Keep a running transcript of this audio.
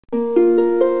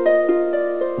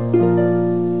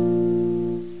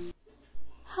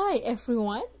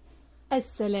everyone,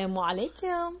 Assalamu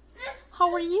alaikum. How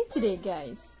are you today,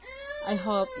 guys? I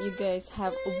hope you guys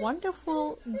have a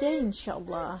wonderful day,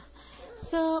 inshallah.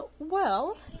 So,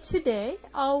 today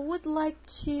I would like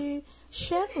to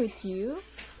share with you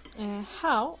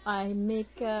how I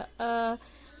make a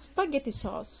spaghetti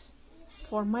sauce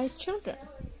for my children.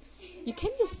 You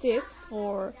can use this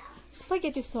for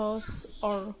spaghetti sauce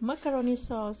or macaroni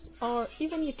sauce, or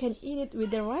even you can eat it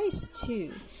with the rice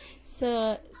too.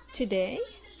 So today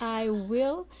I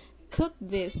will cook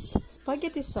this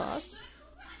spaghetti sauce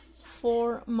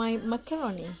for my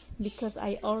macaroni because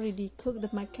I already cooked the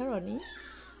macaroni,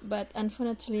 but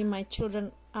unfortunately my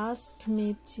children asked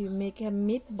me to make a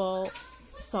meatball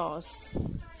sauce.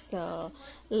 So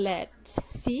let's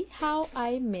see how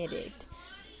I made it.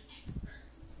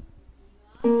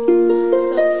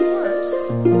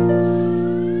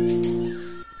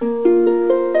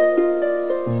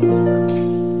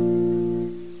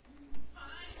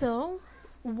 So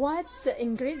what the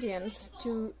ingredients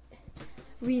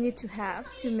we need to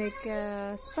have to make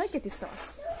a spaghetti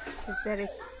sauce? So there is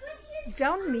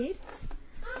ground meat,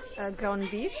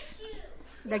 ground beef,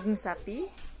 daging sapi,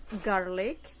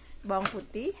 garlic, bawang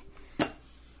putih,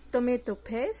 tomato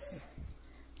paste,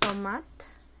 tomat,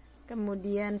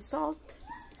 kemudian salt,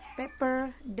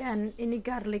 pepper, dan ini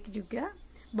garlic juga,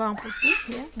 bawang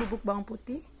putih ya, bubuk bawang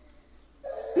putih.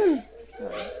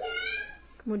 Sorry.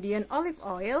 Kemudian olive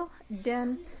oil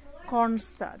dan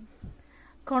cornstarch.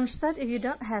 Cornstarch, if you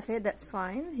don't have it, that's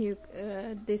fine.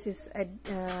 This is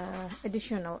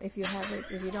additional if you have it.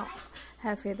 If you don't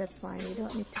have it, that's fine. You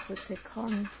don't need to put the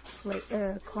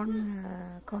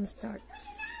cornstarch.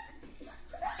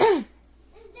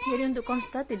 Jadi untuk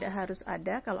cornstarch tidak harus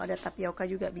ada. Kalau ada tapioka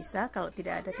juga bisa. Kalau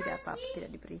tidak ada, tidak apa-apa, tidak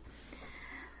diberi.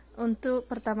 Untuk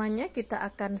pertamanya kita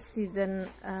akan season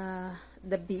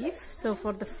the beef. So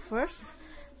for the first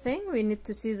thing, we need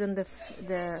to season the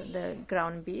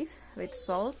ground beef with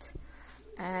salt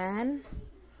and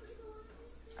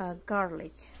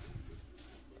garlic.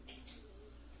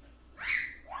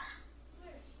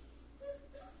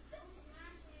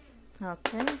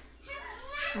 Okay,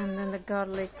 and then the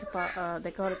garlic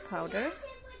powder,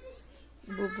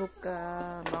 bubuk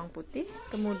bawang putih,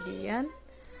 kemudian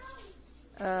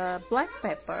black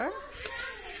pepper,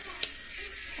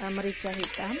 merica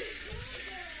hitam.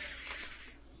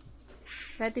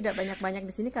 Saya tidak banyak-banyak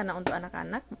di sini karena untuk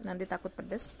anak-anak nanti takut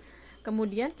pedas.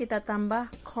 Kemudian kita tambah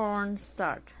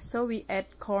cornstarch. So we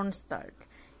add cornstarch.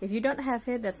 If you don't have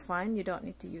it, that's fine. You don't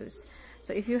need to use.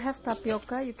 So if you have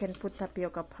tapioca, you can put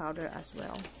tapioca powder as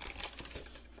well.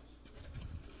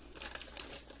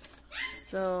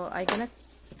 So I'm gonna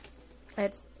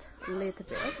add a little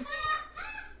bit,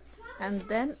 and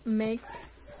then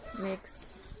mix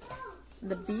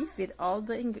the beef with all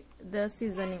the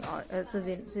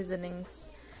seasonings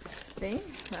thing.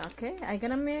 Okay, I'm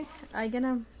gonna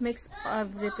mix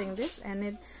everything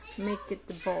and make it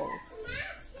the bowl.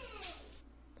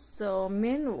 So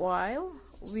meanwhile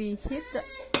we heat the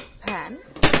pan.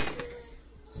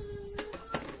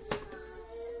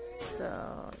 So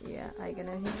yeah, I'm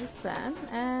gonna heat this pan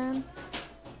and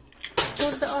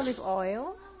pour the olive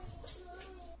oil.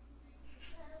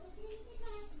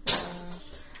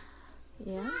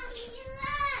 Ya,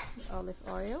 olive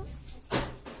oil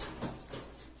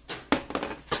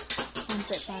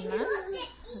sampai panas,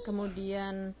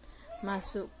 kemudian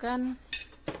masukkan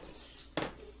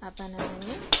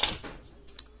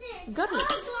garlic,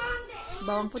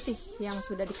 bawang putih yang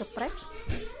sudah dikeprek.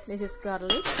 This is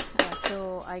garlic,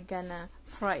 so I gonna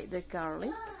fry the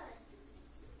garlic.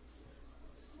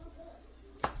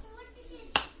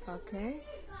 Okay,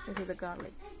 this is the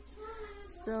garlic.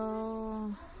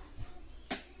 So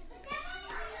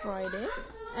fried it,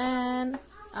 and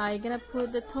I gonna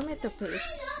put the tomato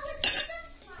paste.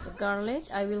 The garlic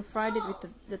I will fry it with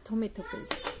the tomato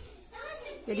paste.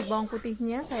 Jadi bawang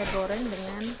putihnya saya goreng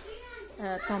dengan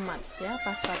tomat ya,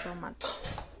 pasta tomat.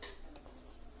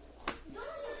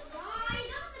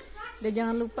 Dan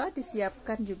jangan lupa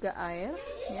disiapkan juga air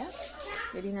ya.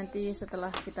 Jadi nanti setelah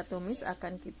kita tumis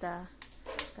akan kita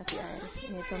kasih air.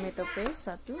 Ini tomato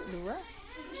paste 1, 2,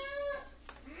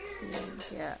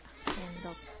 3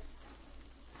 sendok.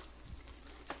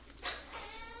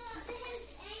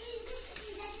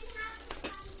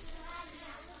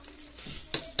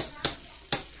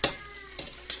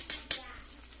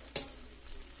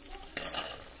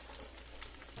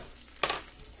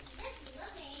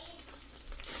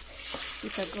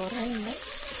 Kita goreng ya,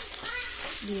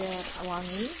 biar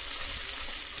wangi.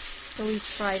 So we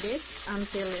fried it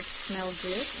until it smells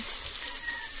good.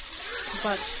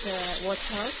 But watch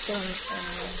out,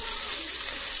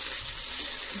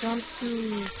 don't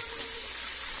too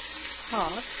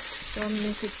hot. Don't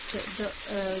make it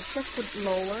just put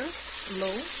low,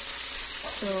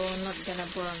 so not gonna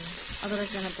burn,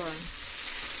 otherwise gonna burn.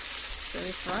 So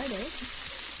we fried it,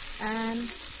 and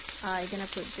I'm gonna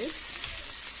put this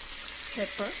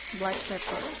pepper, black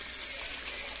pepper.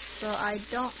 So I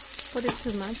don't put it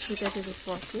too much because it is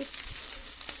for kids.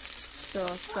 So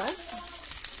salt,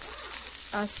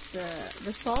 as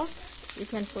the salt you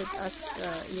can put as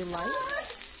you like.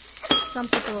 Some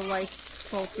people like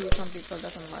salty, some people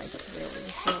doesn't like it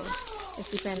really. So it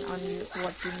depends on you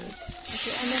what you need.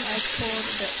 Okay, and then I pour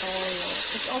the oil.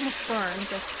 It's almost burned,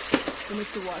 just you need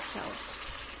to watch out.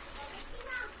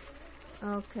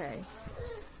 Okay.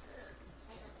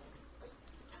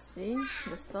 See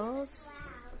the sauce.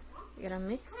 You're gonna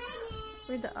mix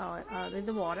with the oil, with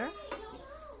the water,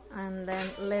 and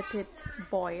then let it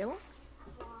boil.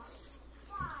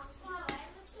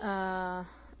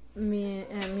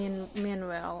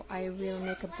 Meanwhile, I will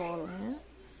make a bowl.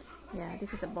 Yeah,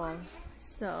 this is the bowl.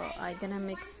 So I'm gonna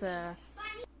mix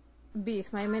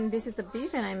beef. I mean, this is the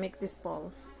beef, and I make this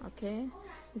bowl. Okay,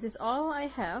 this is all I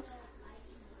have.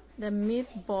 The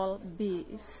meatball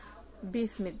beef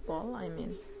meatball. I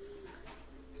mean,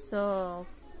 so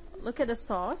look at the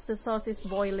sauce. The sauce is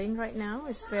boiling right now.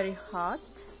 It's very hot.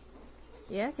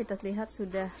 Ya, kita lihat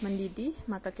sudah mendidih.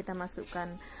 Maka kita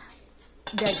masukkan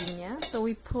dagingnya. So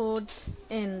we put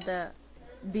in the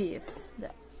beef, the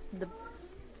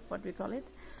what we call it,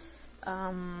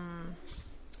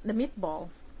 the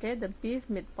meatball. Okay, the beef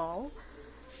meatball.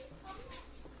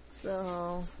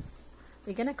 So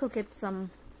we're gonna cook it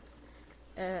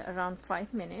around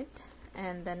 5 minutes,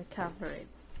 and then cover it,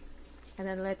 and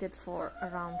then let it for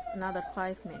around another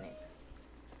 5 minutes.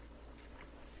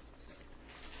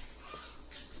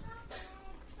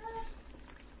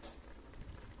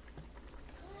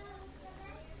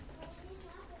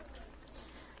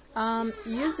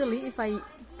 Usually if I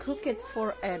cook it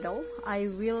for adult, I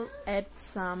will add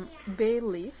some bay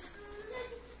leaf,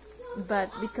 but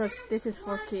because this is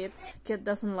for kids, kid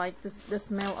doesn't like the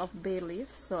smell of bay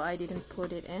leaf, so I didn't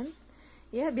put it in.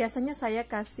 Ya, biasanya saya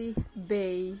kasih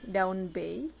daun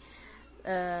bay,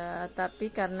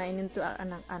 tapi karena ini untuk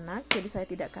anak-anak, jadi saya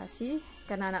tidak kasih,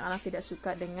 karena anak-anak tidak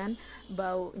suka dengan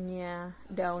baunya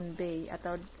daun bay,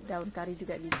 atau daun kari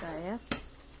juga bisa ya.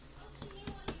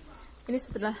 Ini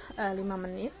setelah 5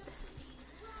 menit,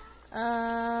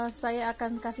 saya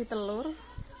akan kasih telur.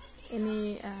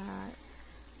 Ini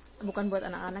bukan buat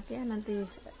anak-anak ya, nanti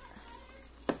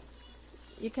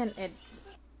you can add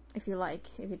if you like,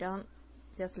 if you don't,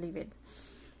 just leave it.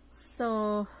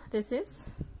 So this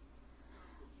is,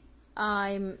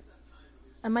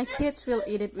 my kids will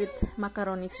eat it with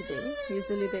macaroni today.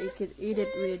 Usually they eat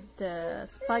it with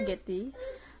spaghetti,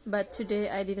 but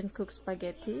today I didn't cook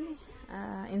spaghetti.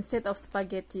 Instead of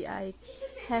spaghetti, I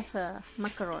have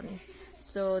macaroni,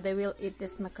 so they will eat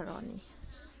this macaroni.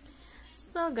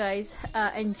 So guys,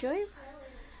 enjoy.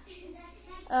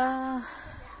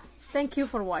 Thank you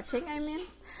for watching.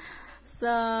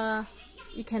 So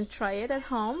you can try it at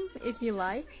home if you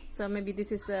like. So maybe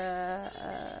this is a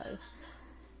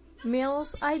meal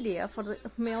idea for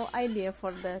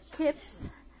the kids.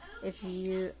 If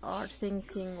you are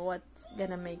thinking what's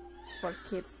gonna make for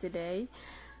kids today.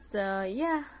 So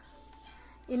yeah,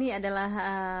 ini adalah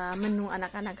menu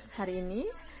anak-anak hari ini.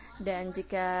 Dan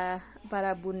jika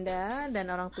para bunda dan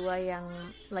orang tua yang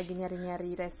lagi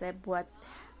nyari-nyari resep buat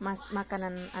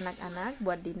makanan anak-anak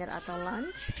buat dinner atau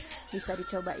lunch, bisa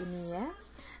dicoba ini ya.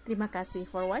 Terima kasih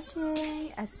for watching.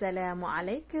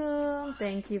 Assalamualaikum.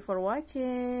 Thank you for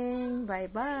watching. Bye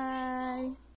bye.